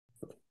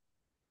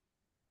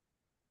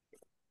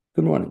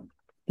Good morning.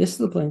 This is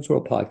the Blaine's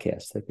World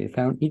podcast that can be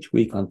found each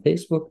week on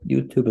Facebook,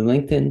 YouTube, and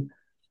LinkedIn.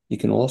 You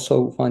can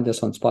also find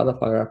us on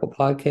Spotify or Apple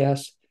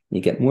Podcasts.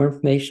 You get more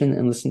information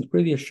and listen to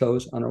previous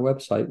shows on our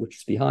website, which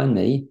is behind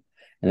me,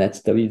 and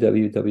that's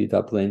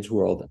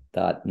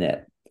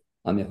www.blainesworld.net.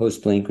 I'm your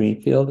host, Blaine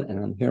Greenfield,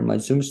 and I'm here in my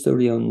Zoom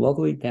studio in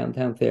lovely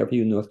downtown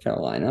Fairview, North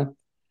Carolina.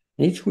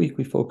 And each week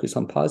we focus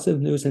on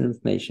positive news and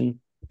information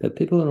about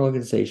people and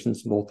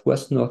organizations in both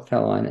Western North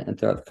Carolina and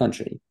throughout the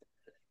country.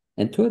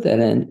 And toward that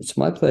end, it's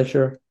my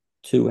pleasure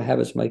to have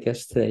as my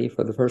guest today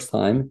for the first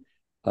time,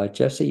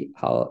 Jessi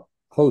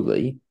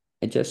Hoadley.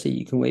 And Jessi,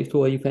 you can wave to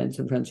all your fans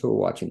and friends who are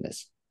watching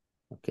this.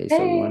 Okay, so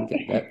we want to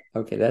get that.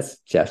 Okay, that's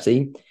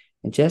Jessi.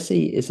 And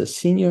Jessi is a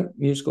senior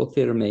musical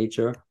theater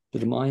major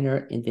with a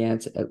minor in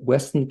dance at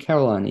Western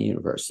Carolina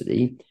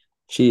University.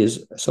 She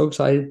is so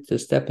excited to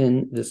step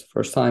in this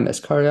first time as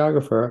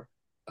choreographer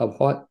of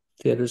HART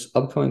Theater's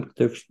upcoming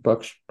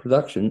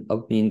production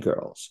of Mean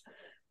Girls,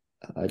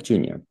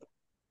 Junior.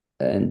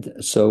 And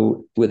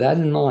so with that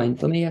in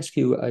mind, let me ask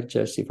you,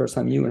 Jessi, first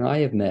time you and I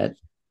have met,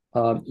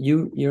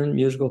 you're in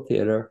musical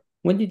theater.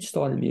 When did you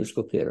start in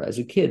musical theater? As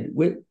a kid?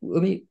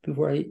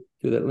 Before I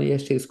do that, let me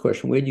ask you this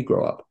question. Where did you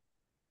grow up?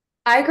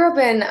 I grew up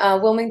in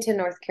Wilmington,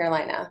 North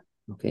Carolina.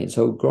 Okay,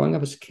 so growing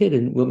up as a kid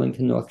in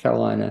Wilmington, North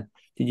Carolina,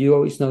 did you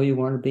always know you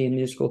wanted to be in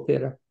musical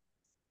theater?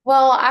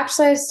 Well,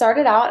 actually, I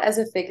started out as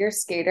a figure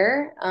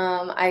skater.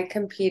 I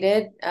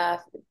competed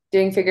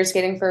doing figure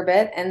skating for a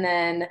bit and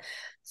then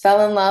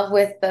fell in love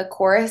with the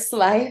chorus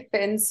life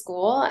in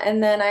school.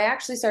 And then I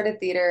actually started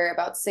theater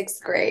about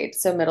sixth grade,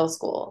 so middle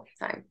school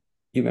time.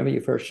 Do you remember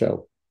your first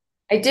show?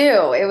 I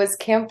do. It was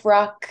Camp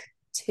Rock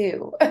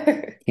 2.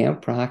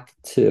 Camp Rock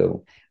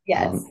 2.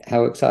 Yes.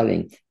 How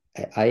exciting.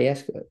 I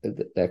ask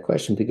that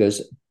question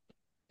because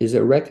is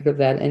there a record of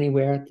that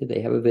anywhere? Do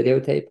they have a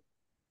videotape?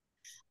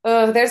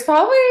 Oh, there's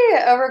probably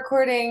a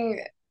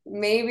recording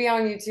maybe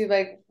on YouTube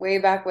like way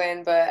back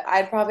when, but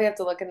I'd probably have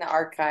to look in the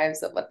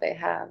archives of what they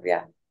have.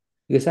 Yeah.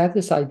 Because I have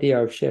this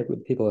idea I've shared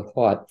with people at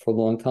Heart for a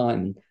long time,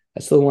 and I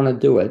still want to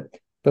do it,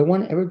 but I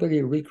want everybody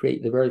to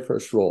recreate the very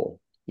first role.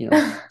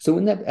 So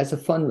wouldn't that, as a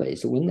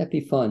fundraiser, wouldn't that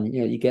be fun?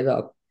 You get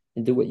up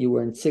and do what you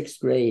were in sixth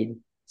grade,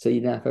 so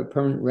you'd have a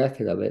permanent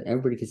record of it.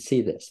 Everybody could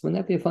see this. Wouldn't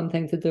that be a fun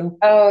thing to do?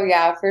 Oh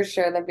yeah, for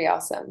sure. That'd be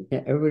awesome.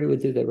 Yeah, everybody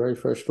would do their very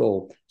first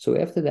role. So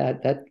after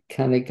that, that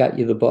kind of got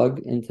you the bug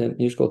into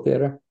musical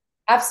theater.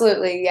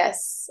 Absolutely,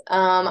 yes.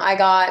 I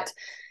got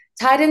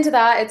tied into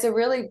that. It's a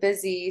really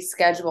busy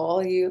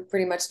schedule. You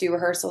pretty much do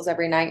rehearsals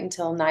every night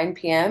until 9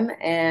 p.m.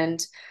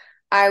 And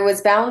I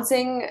was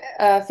balancing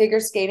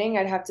figure skating.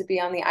 I'd have to be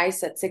on the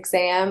ice at 6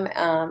 a.m.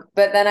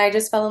 But then I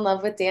just fell in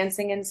love with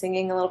dancing and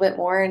singing a little bit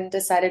more and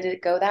decided to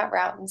go that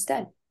route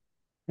instead.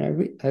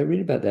 And I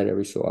read about that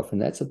every so often.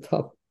 That's a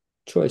tough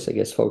choice, I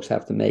guess folks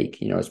have to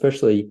make,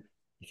 especially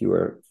if you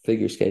were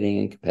figure skating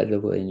and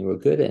competitively and you were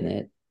good in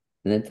it,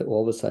 and then to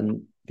all of a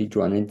sudden be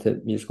drawn into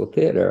musical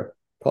theater.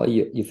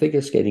 Probably you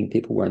figure skating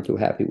people weren't too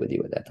happy with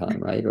you at that time,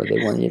 right? Or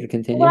they wanted you to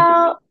continue.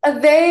 Well,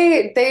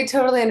 they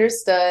totally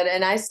understood,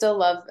 and I still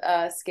love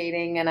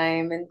skating, and I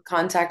am in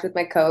contact with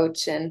my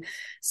coach, and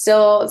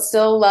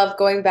still love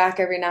going back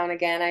every now and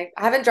again. I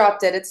haven't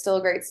dropped it; it's still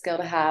a great skill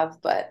to have,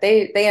 but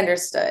they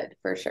understood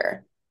for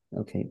sure.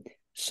 Okay.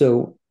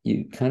 So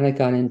you kind of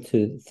got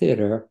into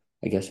theater,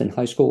 I guess, in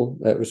high school.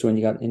 That was when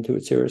you got into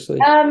it seriously?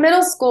 Middle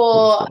Middle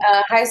school, school.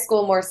 high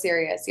school, more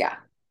serious. Yeah.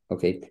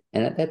 Okay.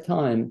 And at that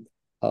time,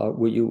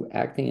 were you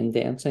acting and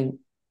dancing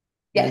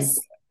then? Yes,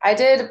 I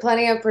did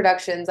plenty of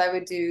productions. I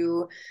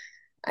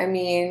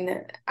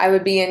mean, I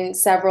would be in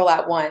several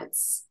at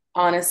once,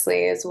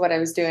 honestly, is what I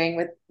was doing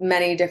with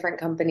many different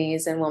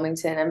companies in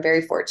Wilmington. I'm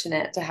very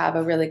fortunate to have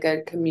a really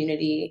good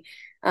community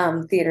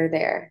theater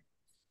there.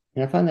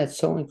 And I find that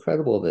so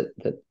incredible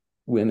that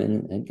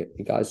women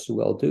and guys as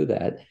well do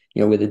that,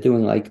 where they're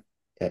doing like,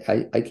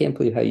 I can't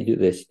believe how you do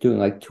this, doing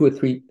like two or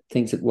three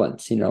things at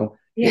once, Yeah.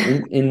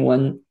 in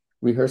one,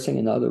 rehearsing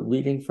another,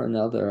 reading for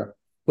another.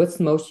 What's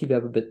the most you've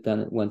ever been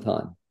done at one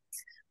time?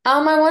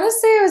 I want to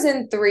say I was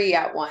in three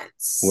at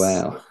once.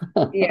 Wow.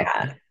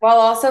 Yeah, while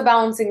also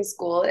balancing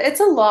school. It's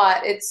a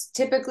lot. It's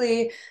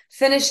typically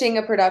finishing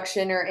a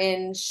production or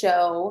in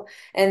show,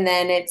 and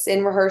then it's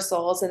in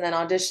rehearsals, and then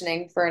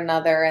auditioning for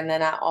another, and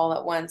then all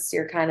at once,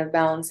 you're kind of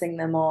balancing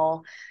them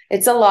all.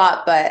 It's a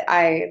lot, but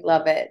I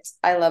love it.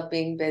 I love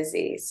being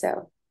busy.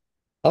 So,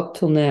 Up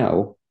till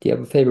now, do you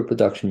have a favorite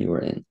production you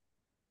were in?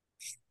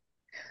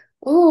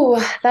 ooh,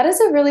 that is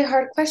a really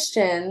hard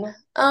question.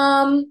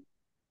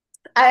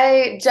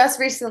 I just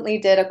recently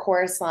did a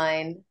chorus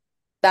line.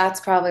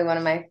 That's probably one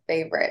of my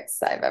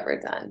favorites I've ever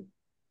done.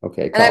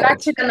 Okay, And I've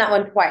actually college. done that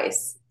one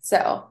twice.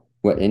 So,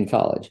 What, in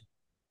college?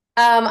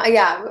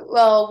 yeah,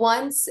 well,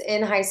 once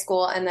in high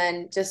school and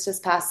then just this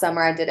past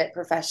summer I did it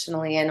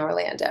professionally in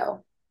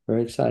Orlando.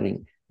 Very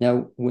exciting.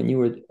 Now, when you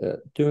were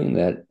doing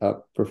that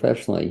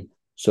professionally,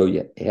 so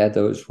you had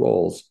those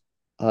roles,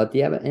 do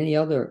you have any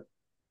other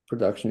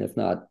production, if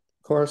not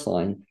chorus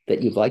line,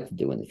 that you'd like to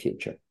do in the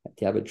future? Do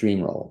you have a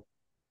dream role?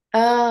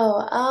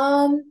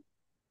 Oh,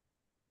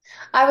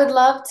 I would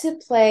love to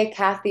play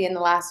Kathy in the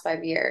last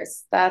 5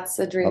 years. That's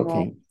a dream role.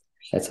 Okay,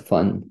 that's a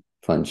fun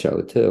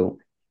show too.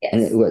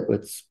 And Yes.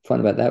 what's fun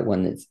about that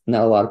one is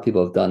not a lot of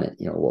people have done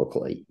it,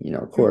 locally.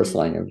 Chorus Mhm.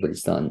 line,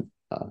 everybody's done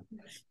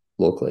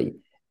locally.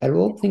 Out of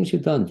all the things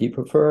you've done, do you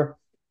prefer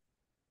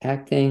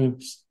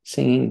acting,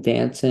 singing,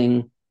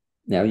 dancing?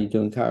 Now you're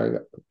doing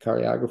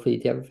choreography. Do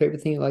you have a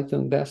favorite thing you like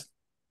doing best?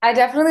 I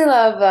definitely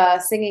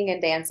love singing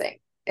and dancing.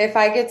 If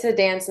I get to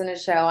dance in a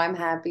show, I'm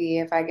happy.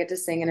 If I get to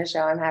sing in a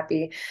show, I'm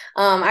happy.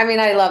 I mean,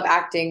 I love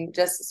acting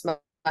just as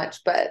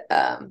much, but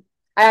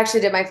I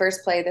actually did my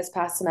first play this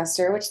past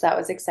semester, which that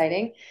was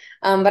exciting.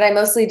 But I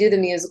mostly do the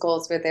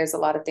musicals where there's a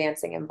lot of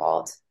dancing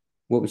involved.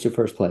 What was your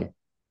first play?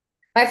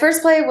 My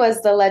first play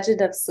was The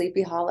Legend of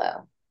Sleepy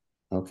Hollow.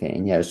 Okay,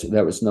 and yes,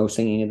 there was no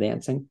singing and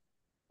dancing.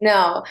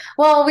 No,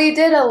 well, we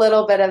did a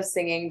little bit of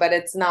singing, but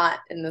it's not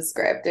in the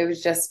script. It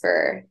was just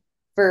for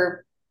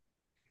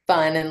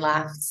fun and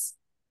laughs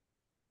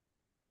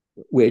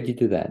Where did you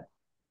do that?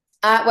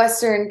 at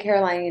Western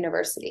Carolina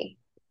University.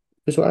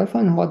 Because what I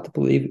find hard to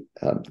believe,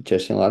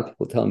 Jesse, and a lot of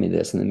people tell me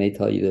this, and they may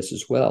tell you this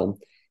as well,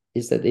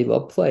 is that they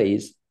love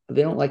plays, but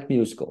they don't like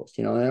musicals.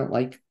 They don't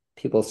like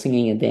people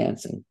singing and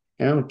dancing.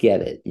 I don't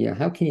get it.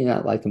 How can you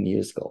not like a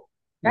musical?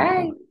 You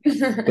Right.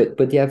 know,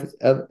 but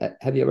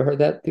have you ever heard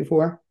that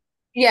before?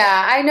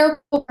 Yeah, I know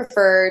people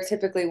prefer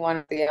typically one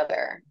or the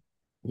other.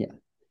 Yeah,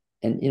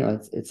 and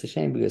it's a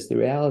shame because the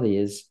reality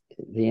is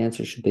the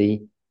answer should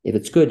be if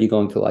it's good, you're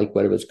going to like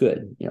whatever's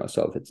good.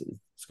 So if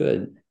it's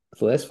good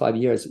for the last 5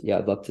 years, yeah,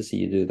 I'd love to see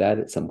you do that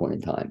at some point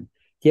in time.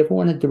 Do you ever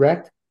want to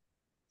direct?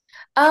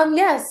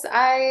 Yes,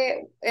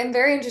 I am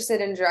very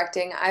interested in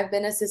directing. I've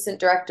been assistant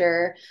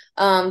director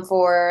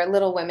for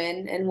Little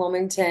Women in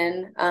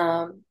Wilmington.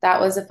 That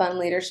was a fun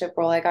leadership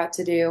role I got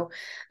to do.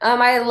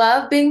 I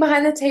love being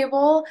behind the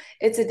table.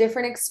 It's a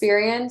different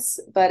experience,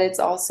 but it's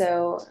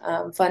also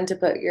fun to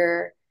put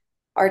your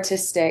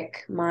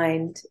artistic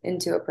mind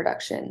into a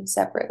production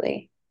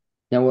separately.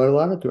 Now, what a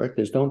lot of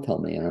directors don't tell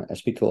me, and I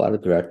speak to a lot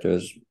of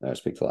directors, I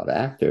speak to a lot of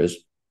actors,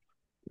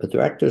 but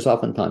directors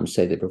oftentimes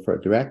say they prefer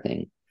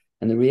directing.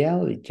 And the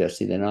reality,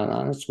 Jesse, they're not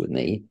honest with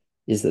me,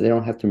 is that they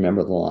don't have to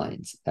remember the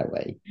lines that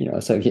way.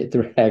 So if you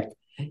direct,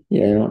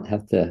 you don't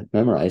have to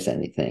memorize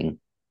anything.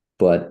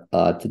 But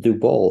to do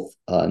both,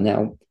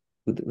 now,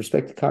 with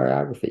respect to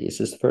choreography, is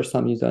this the first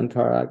time you've done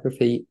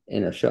choreography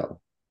in a show?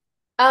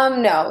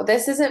 No,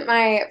 this isn't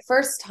my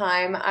first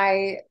time.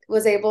 I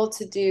was able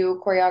to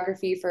do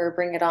choreography for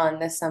Bring It On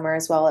this summer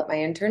as well at my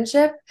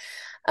internship.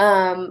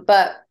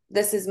 But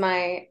this is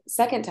my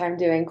second time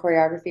doing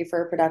choreography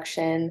for a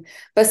production,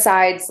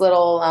 besides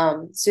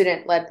little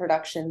student-led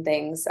production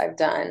things I've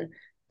done.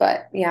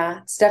 But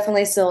yeah, it's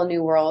definitely still a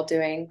new world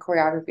doing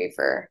choreography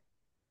for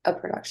a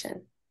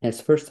production. And it's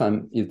the first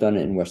time you've done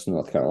it in Western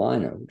North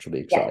Carolina, which will be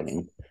Yes.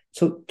 exciting.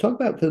 So, talk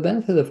about for the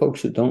benefit of the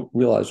folks who don't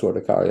realize what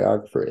a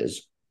choreographer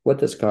is, what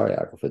does a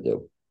choreographer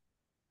do?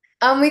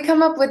 We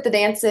come up with the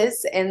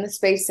dances and the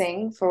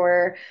spacing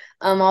for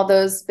all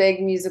those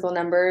big musical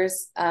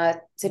numbers,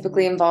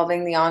 typically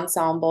involving the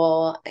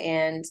ensemble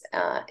and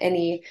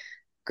any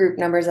group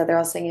numbers that they're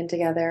all singing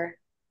together.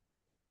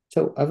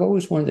 So, I've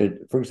always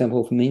wondered, for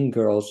example, for Mean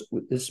Girls,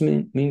 this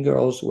Mean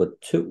Girls,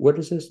 what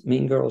is this?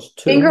 Mean Girls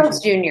Mean 2?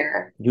 Girls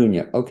Junior.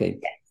 Junior. Okay.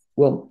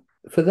 Well,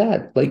 for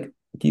that, like,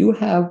 do you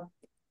have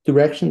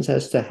directions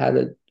as to how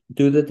to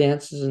do the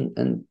dances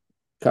and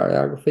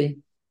choreography?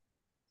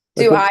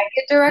 Like Do I what?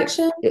 get Yeah,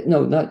 direction?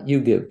 no, not you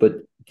give, but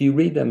do you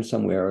read them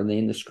somewhere? Are they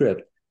in the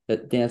script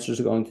that dancers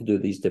are going to do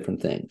these different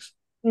things?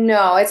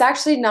 No, it's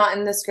actually not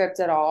in the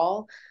script at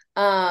all.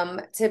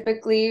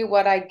 Typically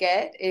what I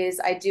get is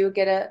I do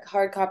get a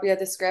hard copy of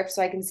the script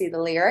so I can see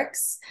the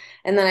lyrics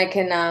and then I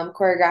can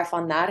choreograph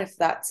on that if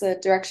that's a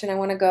direction I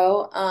want to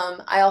go.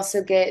 I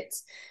also get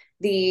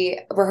the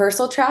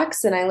rehearsal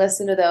tracks and I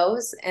listen to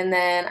those and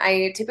then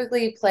I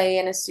typically play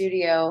in a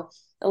studio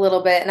a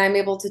little bit and I'm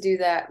able to do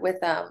that with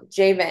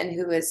Javen,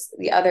 who is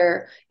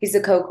he's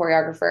the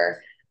co-choreographer.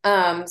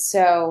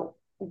 So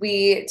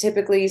we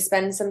typically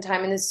spend some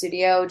time in the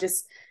studio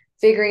just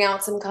figuring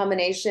out some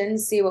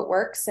combinations, see what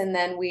works, and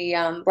then we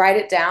write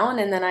it down,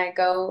 and then I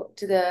go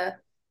to the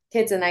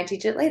kids and I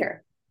teach it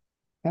later.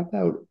 How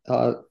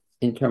about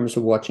in terms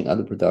of watching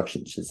other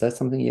productions? Is that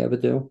something you ever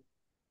do?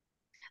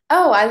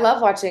 Oh, I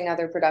love watching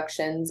other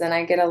productions, and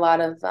I get a lot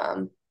of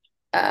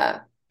uh,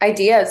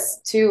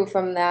 ideas too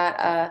from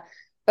that.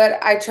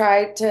 But I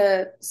try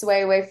to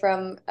sway away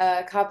from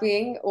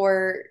copying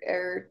or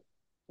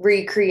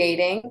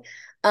recreating.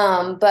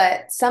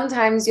 But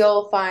sometimes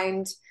you'll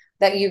find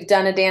that you've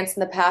done a dance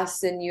in the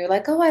past and you're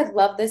like, oh, I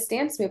love this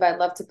dance move. I'd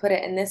love to put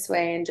it in this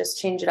way and just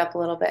change it up a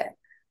little bit.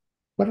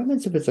 What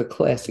happens if it's a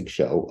classic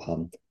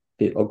show,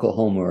 the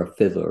Oklahoma or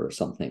Fiddler or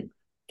something?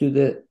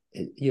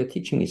 You're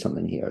teaching me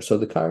something here. So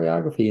the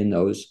choreography in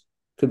those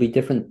could be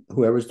different,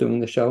 whoever's doing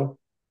the show.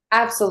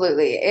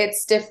 Absolutely.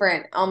 It's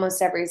different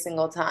almost every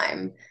single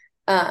time.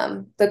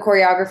 The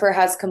choreographer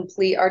has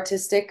complete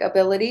artistic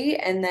ability,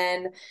 and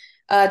then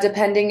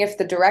depending if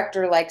the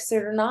director likes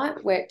it or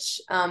not, which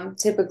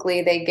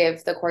typically they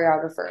give the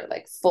choreographer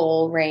like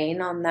full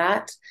reign on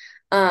that.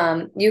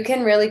 You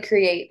can really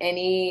create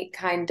any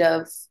kind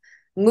of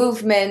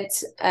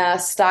movement,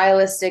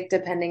 stylistic,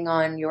 depending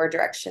on your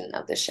direction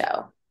of the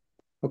show.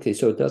 Okay,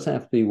 so it doesn't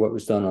have to be what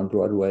was done on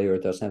Broadway, or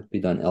it doesn't have to be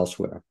done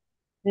elsewhere.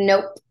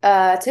 Nope.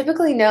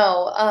 Typically,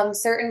 no.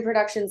 Certain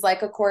productions,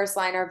 like A Chorus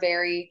Line, are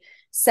very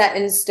set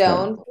in Right.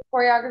 stone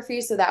for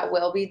choreography, so that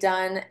will be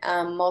done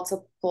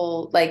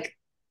multiple like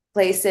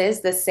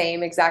places the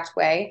same exact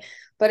way.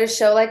 But a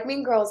show like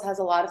Mean Girls has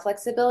a lot of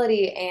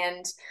flexibility,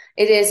 and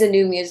it is a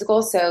new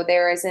musical, so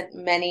there isn't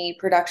many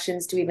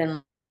productions to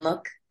even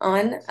look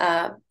on,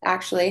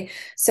 actually.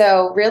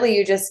 So really,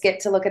 you just get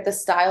to look at the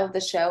style of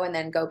the show and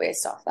then go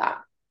based off that.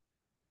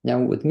 Now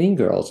with Mean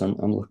Girls,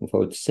 I'm looking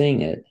forward to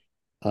seeing it.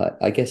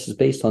 I guess it's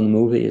based on the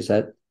movie. Is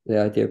that the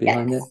idea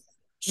behind it? Yes.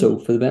 So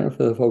for the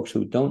benefit of the folks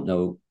who don't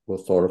know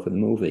what's thought of for the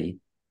movie,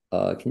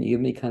 can you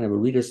give me kind of a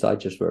Reader's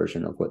Digest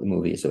version of what the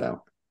movie is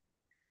about?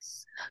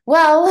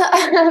 Well,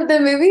 the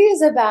movie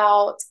is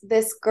about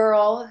this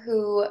girl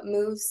who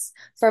moves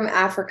from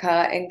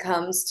Africa and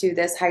comes to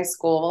this high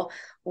school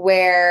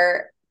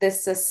where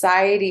this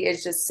society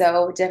is just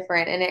so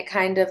different. And it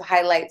kind of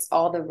highlights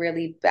all the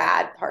really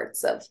bad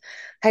parts of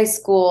high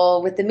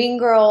school with the mean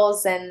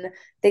girls and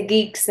the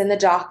geeks and the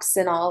jocks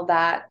and all of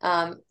that.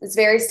 It's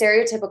very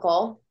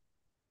stereotypical.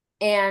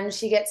 And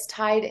she gets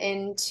tied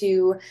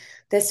into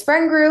this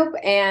friend group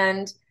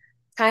and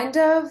kind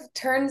of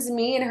turns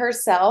me and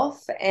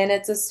herself. And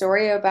it's a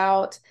story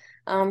about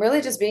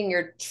really just being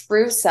your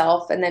true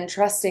self and then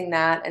trusting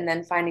that and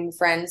then finding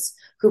friends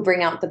who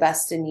bring out the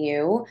best in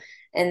you.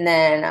 And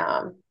then,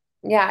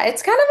 yeah,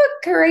 it's kind of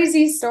a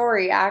crazy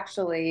story,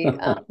 actually.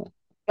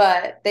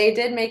 But they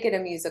did make it a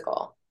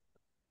musical.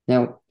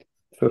 Now,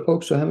 for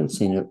folks who haven't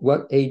seen it,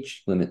 what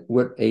age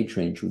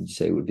range would you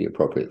say would be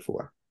appropriate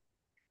for?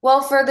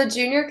 Well, for the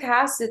junior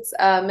cast, it's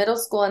middle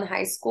school and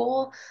high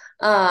school.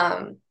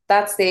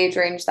 That's the age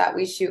range that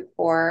we shoot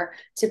for,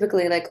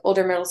 typically like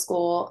older middle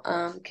school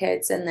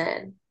kids and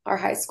then our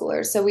high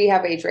schoolers. So we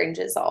have age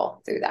ranges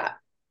all through that.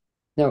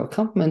 Now, a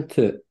compliment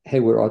to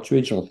Hayward Arts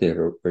Regional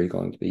Theater, where you're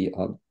going to be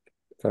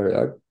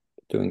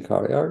doing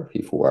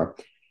choreography for,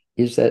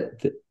 is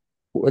that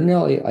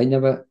ordinarily I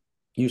never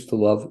used to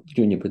love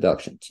junior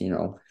productions,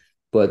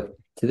 but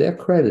to their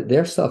credit,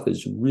 their stuff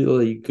is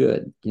really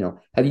good.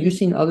 Have you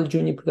seen other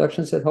junior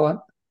productions at HART?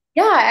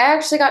 Yeah, I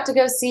actually got to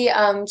go see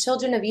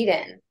Children of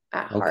Eden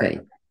at HART. Okay.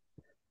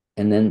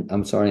 And then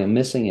I'm sorry, I'm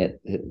missing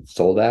it. It's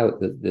sold out.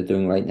 They're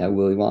doing right now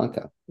Willy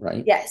Wonka,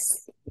 right?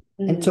 Yes.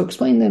 And so Mhm.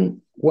 explain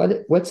then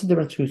what's the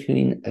difference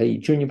between a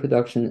junior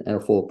production and a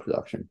full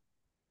production?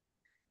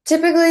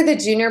 Typically, the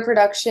junior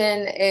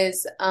production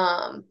is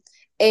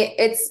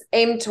it's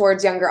aimed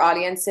towards younger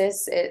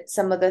audiences.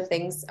 Some of the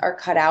things are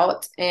cut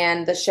out,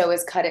 and the show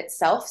is cut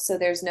itself, so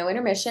there's no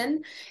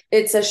intermission.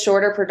 It's a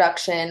shorter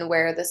production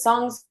where the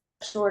songs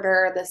are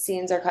shorter, the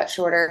scenes are cut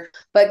shorter,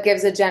 but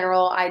gives a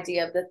general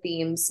idea of the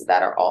themes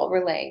that are all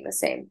relaying the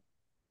same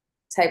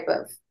type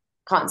of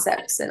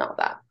concepts and all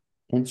that.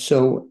 And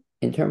so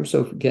in terms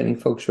of getting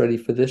folks ready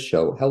for this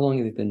show, how long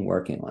have you been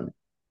working on it?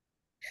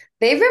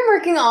 They've been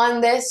working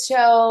on this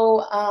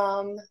show,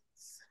 I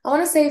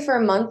want to say for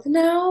a month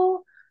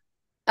now.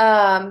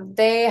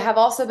 They have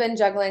also been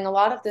juggling. A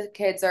lot of the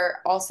kids are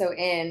also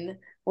in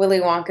Willy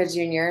Wonka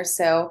Jr.,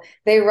 so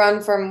they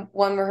run from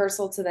one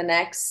rehearsal to the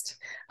next.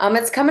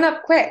 It's coming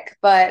up quick,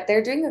 but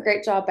they're doing a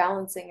great job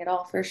balancing it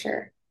all for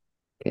sure.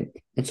 Okay.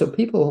 And so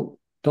people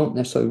don't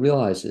necessarily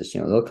realize this,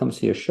 they'll come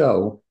see a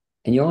show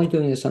and you're only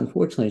doing this,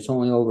 unfortunately, it's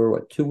only over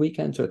what, 2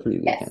 weekends or three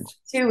Yes, weekends?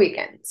 2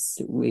 weekends.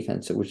 2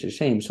 weekends, which is a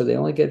shame. So they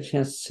only get a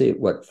chance to see it,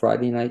 what,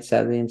 Friday night,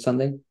 Saturday, and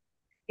Sunday?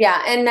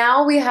 Yeah, and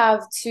now we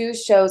have two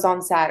shows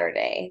on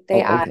Saturday. They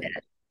Oh, okay. added,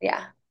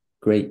 yeah.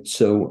 Great.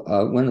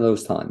 So when are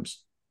those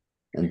times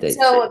and dates?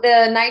 So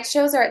the night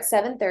shows are at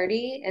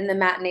 7:30 and the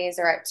matinees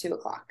are at 2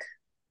 o'clock.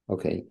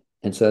 Okay.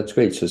 And so that's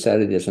great. So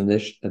Saturday, there's an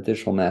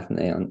additional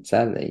matinee on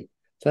Saturday.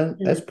 So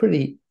that's Mhm.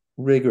 pretty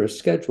rigorous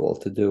schedule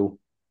to do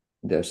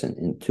this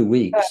in 2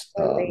 weeks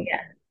Absolutely,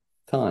 yeah.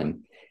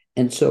 time.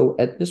 And so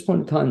at this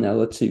point in time now,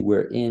 let's see,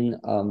 we're in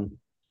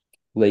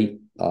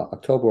late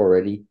October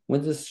already.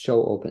 When does the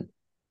show open?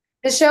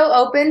 The show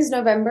opens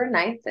November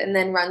 9th and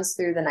then runs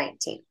through the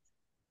 19th.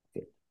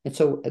 Okay. And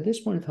so at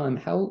this point in time,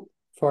 how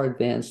far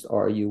advanced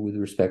are you with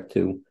respect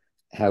to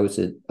how is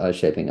it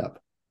shaping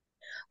up?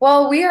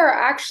 Well, we are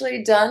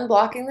actually done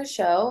blocking the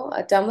show,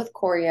 done with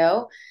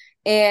choreo,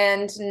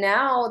 and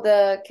now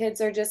the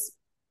kids are just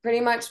pretty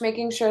much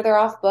making sure they're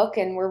off book,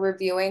 and we're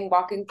reviewing,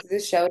 walking through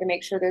the show to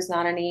make sure there's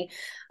not any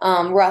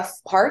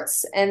rough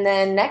parts. And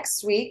then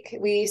next week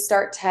we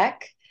start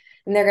tech,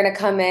 and they're going to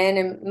come in,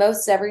 and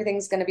most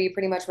everything's going to be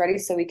pretty much ready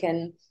so we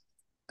can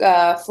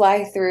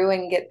fly through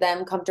and get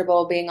them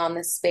comfortable being on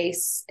the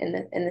space in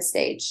the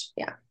stage.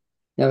 Yeah.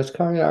 Now, as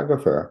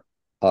choreographer,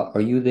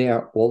 are you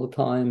there all the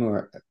time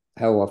or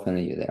how often are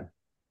you there?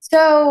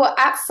 So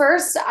at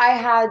first, I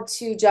had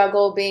to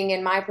juggle being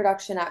in my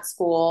production at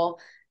school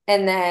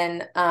and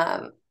then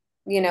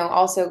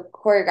also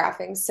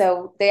choreographing.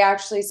 So they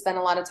actually spent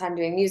a lot of time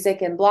doing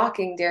music and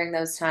blocking during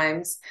those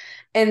times.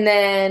 And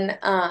then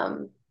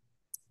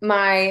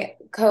my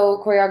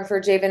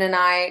co-choreographer Javen and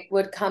I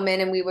would come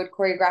in and we would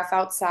choreograph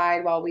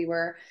outside while we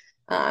were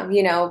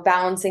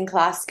balancing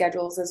class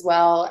schedules as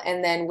well,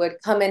 and then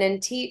would come in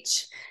and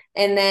teach.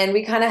 And then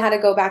we kind of had to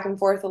go back and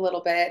forth a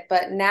little bit.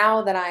 But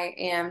now that I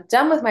am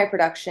done with my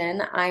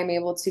production, I'm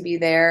able to be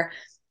there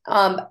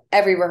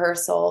every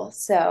rehearsal.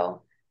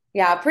 So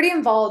yeah, pretty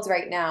involved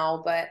right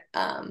now, but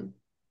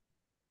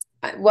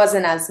it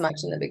wasn't as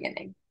much in the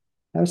beginning.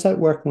 How's that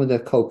working with a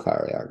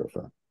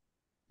co-choreographer?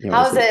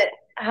 How Is is it, it?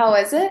 How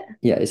is it?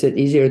 yeah, is it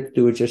easier to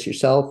do it just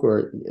yourself,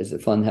 or is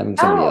it fun having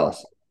somebody Oh,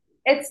 else?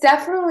 it's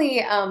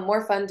definitely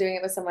more fun doing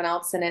it with someone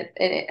else, and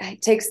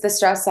it takes the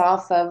stress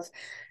off of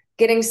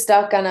getting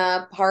stuck on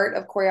a part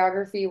of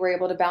choreography. We're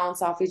able to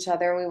balance off each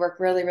other, and we work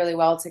really, really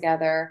well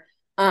together.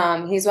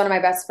 He's one of my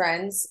best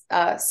friends,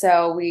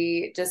 so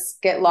we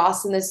just get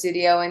lost in the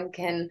studio and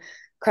can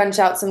crunch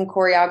out some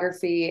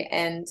choreography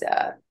and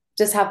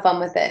just have fun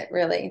with it,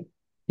 really.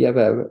 You have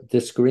a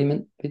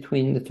disagreement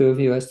between the two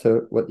of you as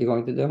to what you're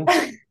going to do?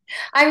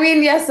 I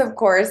mean, yes, of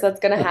course, that's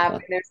going to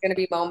happen. There's going to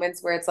be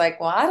moments where it's like,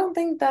 well, I don't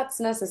think that's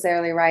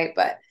necessarily right,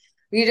 but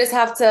you just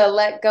have to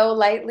let go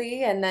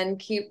lightly and then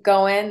keep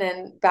going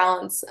and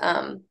balance,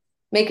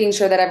 making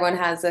sure that everyone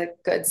has a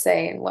good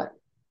say in what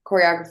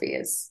choreography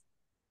is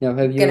Now,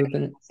 gonna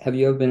have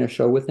you ever been a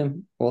show with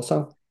him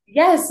also? be.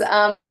 Yes,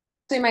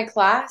 in my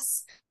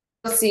class,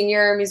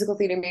 senior musical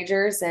theater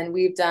majors, and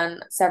we've done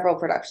several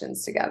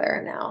productions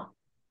together now.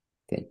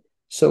 Okay.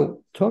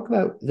 So talk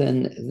about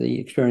then the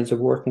experience of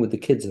working with the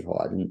kids at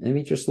HART, and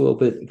maybe just a little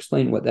bit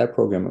explain what that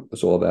program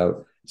was all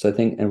about. So I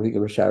think, and we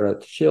give a shout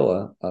out to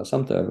Sheila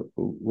Sumter,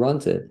 who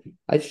runs it.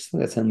 I just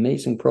think that's an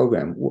amazing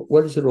program.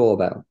 What is it all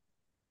about?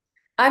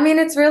 I mean,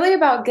 it's really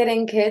about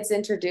getting kids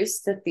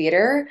introduced to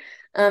theater,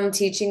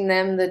 teaching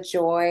them the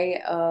joy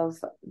of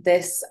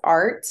this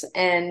art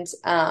and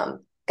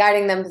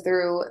guiding them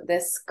through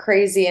this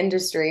crazy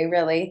industry,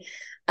 really.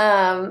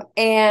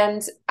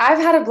 And I've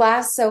had a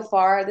blast so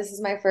far. This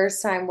is my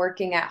first time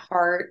working at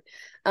Heart.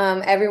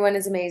 Everyone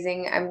is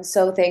amazing. I'm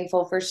so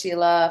thankful for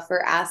Sheila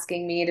for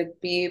asking me to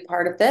be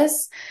part of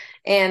this,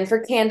 and for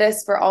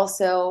Candace for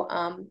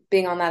also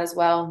being on that as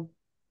well.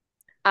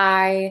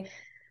 I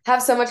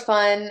have so much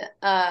fun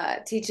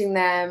teaching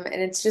them,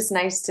 and it's just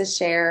nice to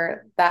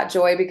share that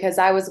joy because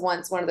I was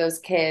once one of those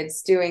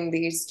kids doing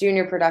these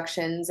junior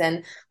productions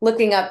and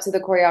looking up to the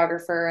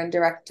choreographer and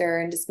director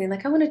and just being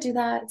like, I want to do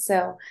that.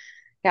 So,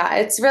 yeah,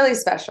 it's really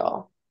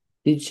special.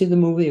 Did you see the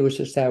movie? It was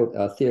just out,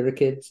 Theater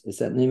Kids. Is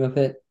that the name of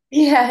it?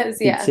 Yes,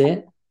 Did you yeah. see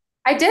it?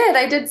 I did.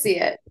 I did see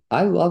it.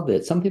 I loved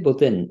it. Some people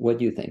didn't. What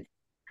do you think?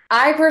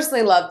 I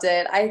personally loved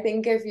it. I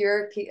think if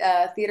you're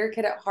a theater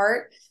kid at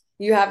heart,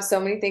 you have so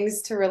many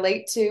things to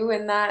relate to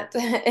in that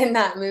in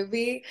that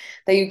movie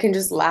that you can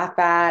just laugh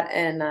at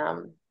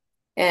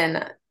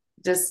and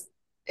just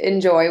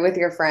enjoy with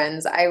your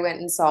friends. I went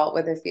and saw it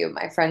with a few of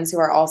my friends who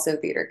are also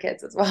theater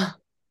kids as well.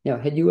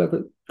 Had you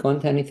ever gone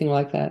to anything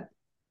like that?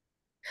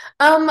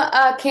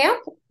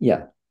 Camp.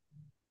 Yeah,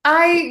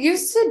 I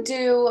used to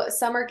do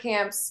summer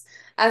camps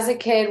as a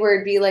kid where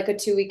it'd be like a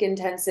 2 week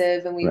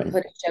intensive and we'd right.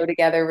 put a show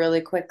together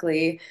really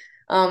quickly.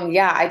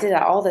 Yeah, I did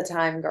that all the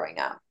time growing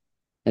up.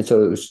 And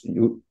so it was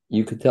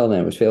you could tell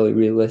then it was fairly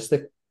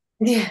realistic.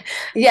 Yeah.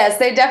 Yes,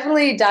 they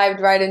definitely dived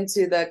right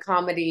into the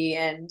comedy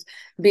and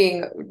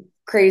being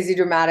crazy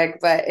dramatic,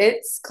 but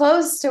it's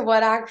close to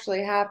what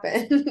actually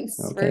happens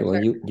Okay, for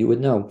well, sure. you would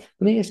know.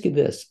 Let me ask you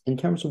this: in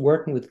terms of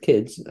working with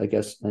kids, I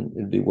guess, and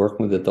it'd be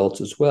working with adults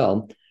as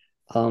well.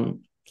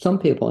 Some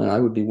people, and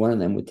I would be one of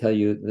them, would tell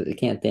you that they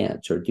can't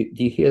dance, or do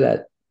you hear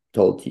that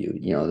told to you?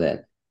 You know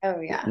that Oh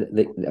yeah.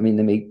 I mean,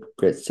 they make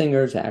great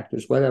singers,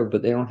 actors, whatever,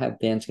 but they don't have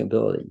dancing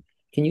ability.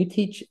 Can you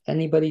teach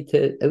anybody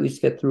to at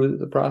least get through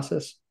the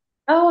process?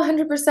 Oh,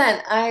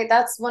 100%.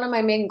 That's one of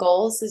my main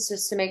goals is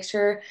just to make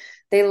sure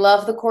they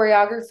love the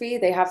choreography,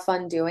 they have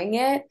fun doing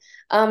it.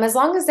 As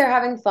long as they're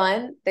having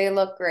fun, they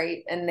look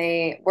great and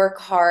they work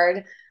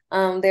hard.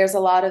 There's a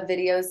lot of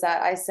videos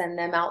that I send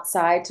them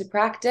outside to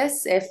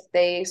practice if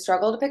they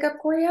struggle to pick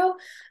up choreo,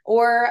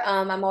 or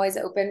I'm always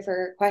open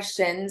for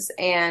questions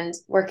and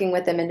working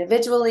with them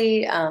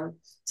individually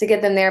to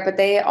get them there. But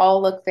they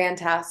all look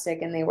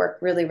fantastic and they work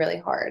really, really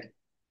hard.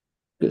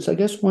 Because I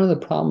guess one of the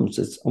problems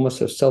is almost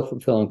a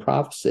self-fulfilling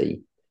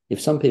prophecy. If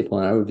some people,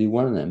 and I would be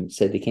one of them,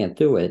 say they can't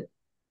do it,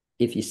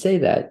 if you say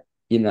that,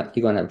 you're going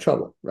to have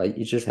trouble, right?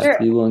 You just have to Sure.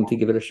 be willing to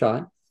give it a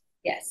shot.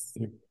 Yes.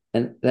 Yeah.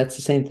 And that's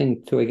the same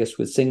thing too, I guess,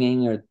 with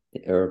singing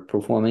or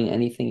performing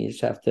anything. You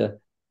just have to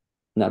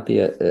not be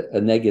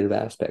a negative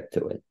aspect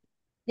to it.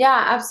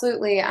 Yeah,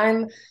 absolutely.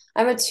 I'm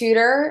a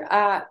tutor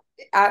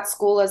at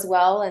school as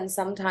well, and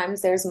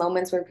sometimes there's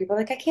moments where people are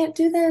like, I can't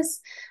do this.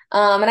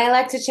 And I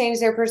like to change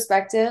their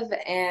perspective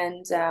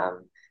and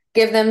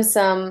give them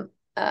some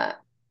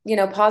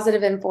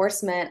positive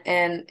enforcement,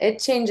 and it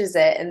changes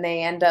it, and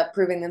they end up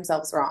proving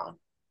themselves wrong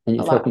And a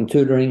you're lot. talking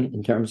tutoring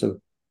in terms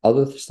of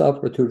other stuff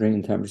or tutoring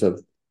in terms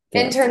of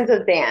In dance. terms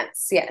of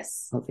dance,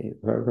 yes. Okay,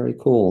 very, very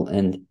cool.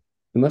 And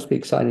it must be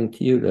exciting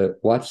to you to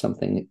watch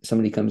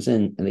somebody comes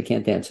in and they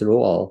can't dance at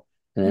all,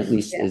 and at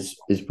least Yeah.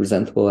 is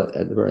presentable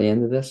at the very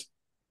end of this.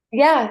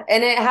 Yeah,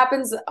 and it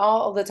happens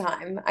all the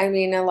time. I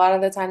mean, a lot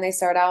of the time they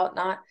start out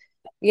not,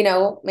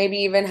 maybe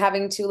even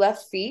having two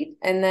left feet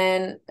and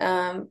then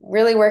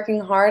really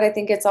working hard. I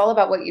think it's all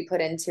about what you put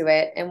into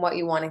it and what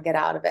you want to get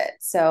out of it.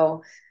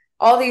 So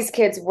all these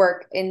kids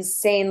work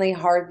insanely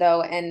hard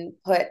though and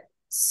put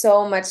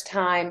so much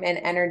time and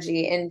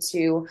energy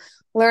into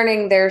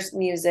learning their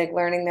music,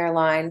 learning their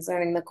lines,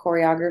 learning the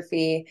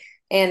choreography,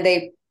 and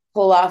they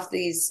pull off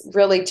these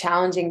really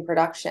challenging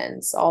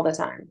productions all the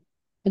time.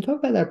 And talk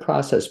about that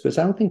process, because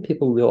I don't think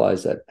people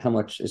realize that how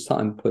much is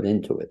time put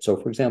into it. So,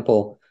 for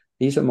example,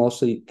 these are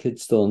mostly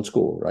kids still in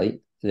school, right?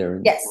 They're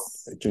in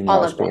Yes, junior all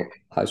high of them. school,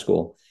 high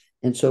school.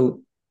 And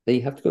so they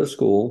have to go to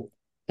school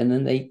and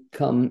then they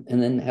come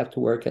and then have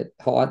to work at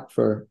HART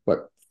for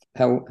what,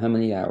 how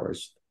many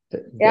hours a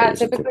day Yeah,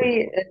 is it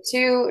typically?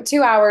 typically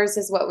 2 hours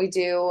is what we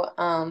do.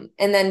 And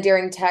then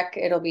during tech,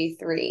 it'll be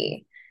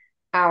 3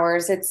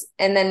 hours.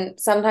 And then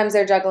sometimes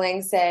they're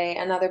juggling, say,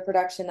 another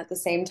production at the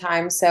same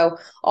time. So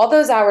all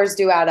those hours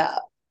do add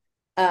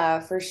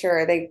up, for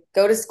sure. They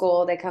go to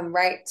school, they come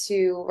right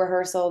to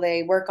rehearsal,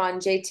 they work on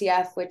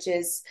JTF, which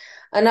is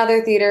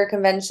another theater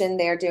convention.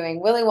 They're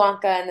doing Willy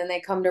Wonka, and then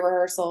they come to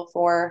rehearsal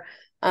for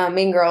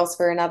Mean Girls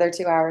for another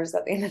 2 hours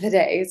at the end of the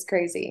day. It's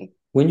crazy.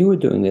 When you were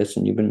doing this,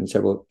 and you've been in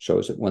several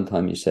shows at one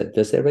time, you said,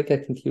 does it ever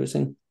get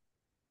confusing?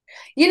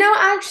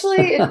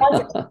 Actually, it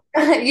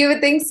doesn't. You would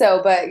think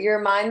so, but your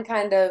mind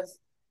kind of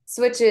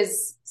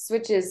switches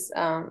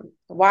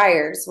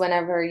wires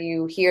whenever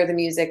you hear the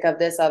music of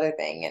this other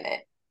thing, and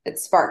it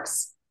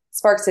sparks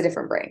a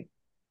different brain.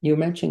 You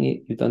mentioned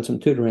you've done some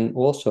tutoring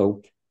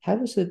also. How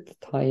does it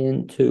tie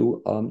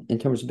into, in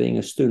terms of being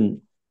a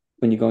student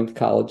when you're going to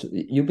college?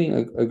 You being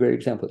a great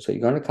example. So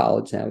you're going to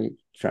college now.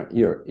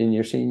 You're in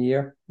your senior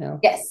year now.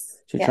 Yes.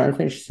 So you're Yeah. trying to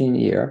finish your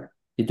senior year.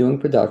 You're doing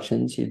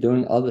productions. You're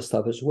doing other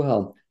stuff as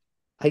well.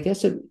 I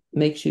guess it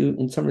makes you,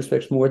 in some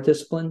respects, more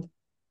disciplined.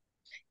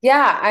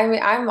 Yeah, I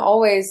mean, I'm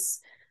always,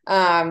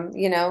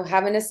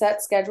 having to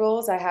set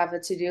schedules. I have a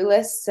to-do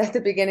list at the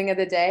beginning of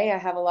the day. I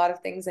have a lot of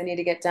things I need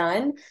to get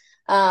done.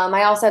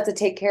 I also have to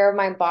take care of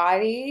my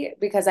body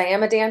because I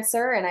am a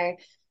dancer and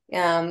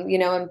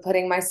am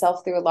putting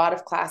myself through a lot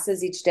of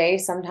classes each day,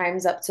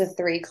 sometimes up to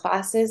 3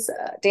 classes,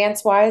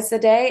 dance-wise a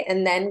day,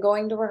 and then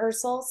going to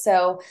rehearsal.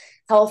 So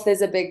health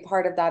is a big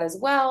part of that as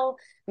well,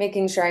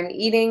 making sure I'm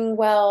eating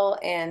well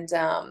and,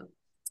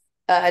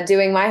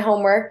 doing my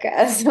homework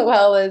as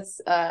well as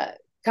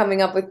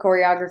coming up with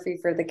choreography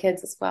for the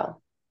kids as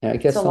well. And I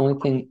guess the So, only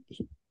thing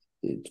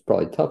it's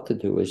probably tough to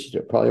do is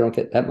you probably don't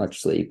get that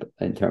much sleep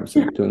in terms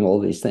of doing all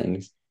these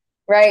things.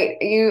 right,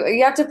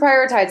 you have to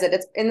prioritize it.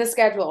 It's in the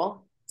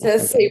schedule to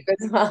Okay. sleep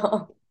as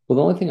well. Well,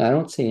 the only thing I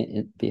don't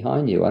see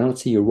behind you, I don't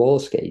see your roller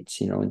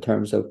skates, in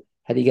terms of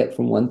how do you get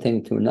from one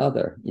thing to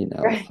another.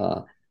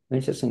 Right.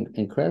 It's just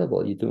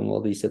incredible. You're doing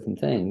all these different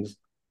things.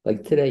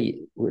 Like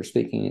today, we're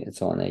speaking,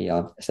 it's on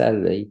a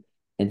Saturday,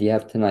 and do you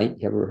have tonight,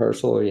 you have a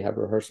rehearsal or you have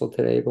a rehearsal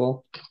today at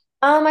all?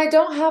 I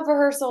don't have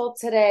rehearsal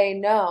today,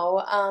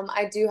 no.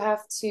 I do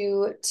have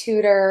to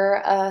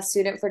tutor a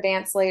student for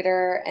dance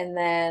later and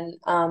then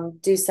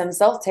do some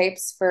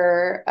self-tapes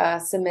for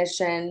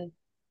submission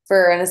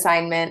for an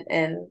assignment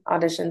and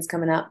auditions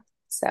coming up. Okay.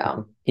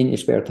 So, In your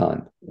spare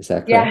time, is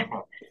that yeah, correct?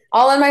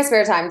 all in my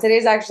spare time.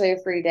 Today's actually a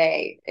free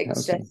day.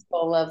 It's Okay. just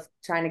full of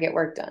trying to get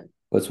work done.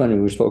 Well, it's funny,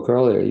 we spoke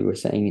earlier, you were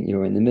saying you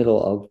were in the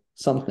middle of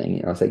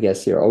something. So I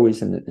guess you're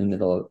always in the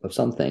middle of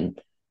something.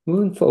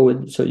 Moving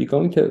forward, so you're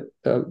going to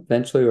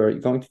eventually, or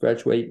you're going to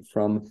graduate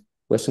from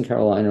Western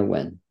Carolina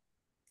when?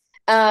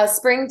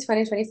 Spring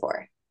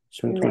 2024.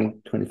 Spring May.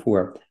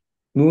 2024.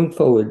 Moving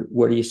forward,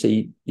 what do you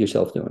see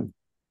yourself doing?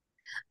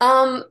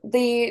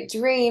 The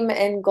dream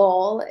and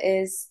goal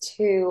is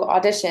to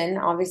audition,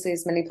 obviously,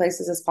 as many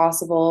places as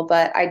possible,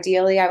 but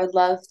ideally, I would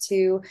love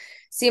to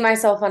see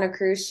myself on a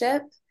cruise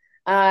ship.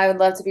 I would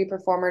love to be a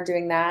performer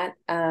doing that,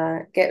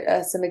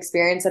 get some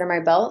experience under my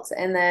belt,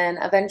 and then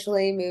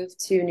eventually move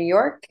to New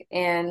York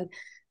and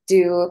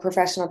do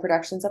professional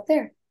productions up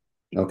there.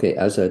 Okay,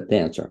 as a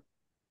dancer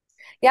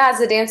Yeah, as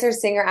a dancer,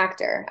 singer,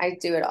 actor, I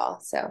do it all.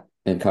 So.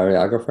 and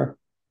choreographer.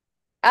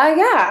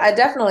 Yeah,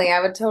 definitely. I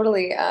would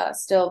totally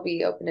still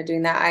be open to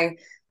doing that.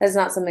 That's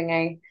not something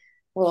I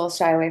will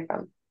shy away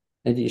from.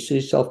 And do you see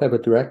yourself ever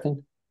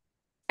directing?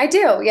 I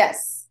do,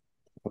 yes.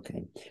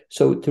 Okay.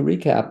 So to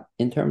recap,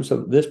 in terms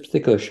of this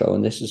particular show,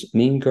 and this is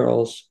Mean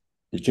Girls,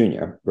 the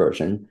junior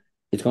version,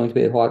 it's going to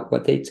be at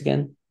what dates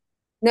again?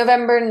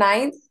 November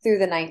 9th through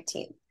the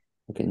 19th.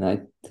 Okay,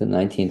 9th to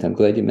 19th. I'm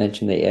glad you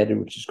mentioned they added,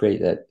 which is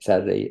great, that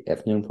Saturday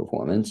afternoon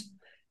performance.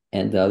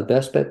 And the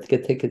best bet to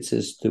get tickets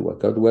is to what?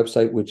 Go to the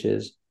website, which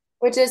is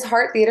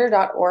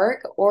HeartTheater.org,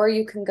 or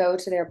you can go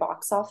to their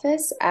box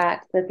office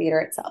at the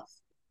theater itself.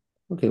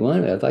 okay. Well,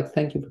 anyway, I'd like to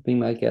thank you for being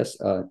my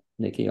guest,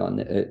 Nikki, on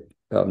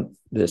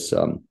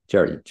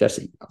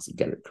Jessi, I'll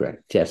get it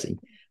correct, Jessi,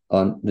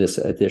 on this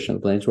edition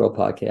of the Blaine's World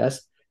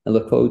podcast. I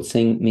look forward to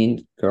seeing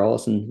Mean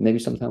Girls, and maybe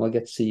sometime I'll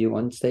get to see you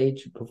on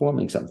stage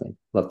performing something.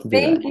 Love to do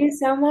Thank that. you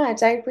so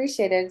much. I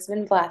appreciate it. It's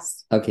been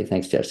blessed. Okay,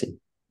 thanks, Jessi.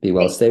 Be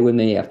well. Thanks. Stay with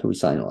me after we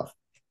sign off.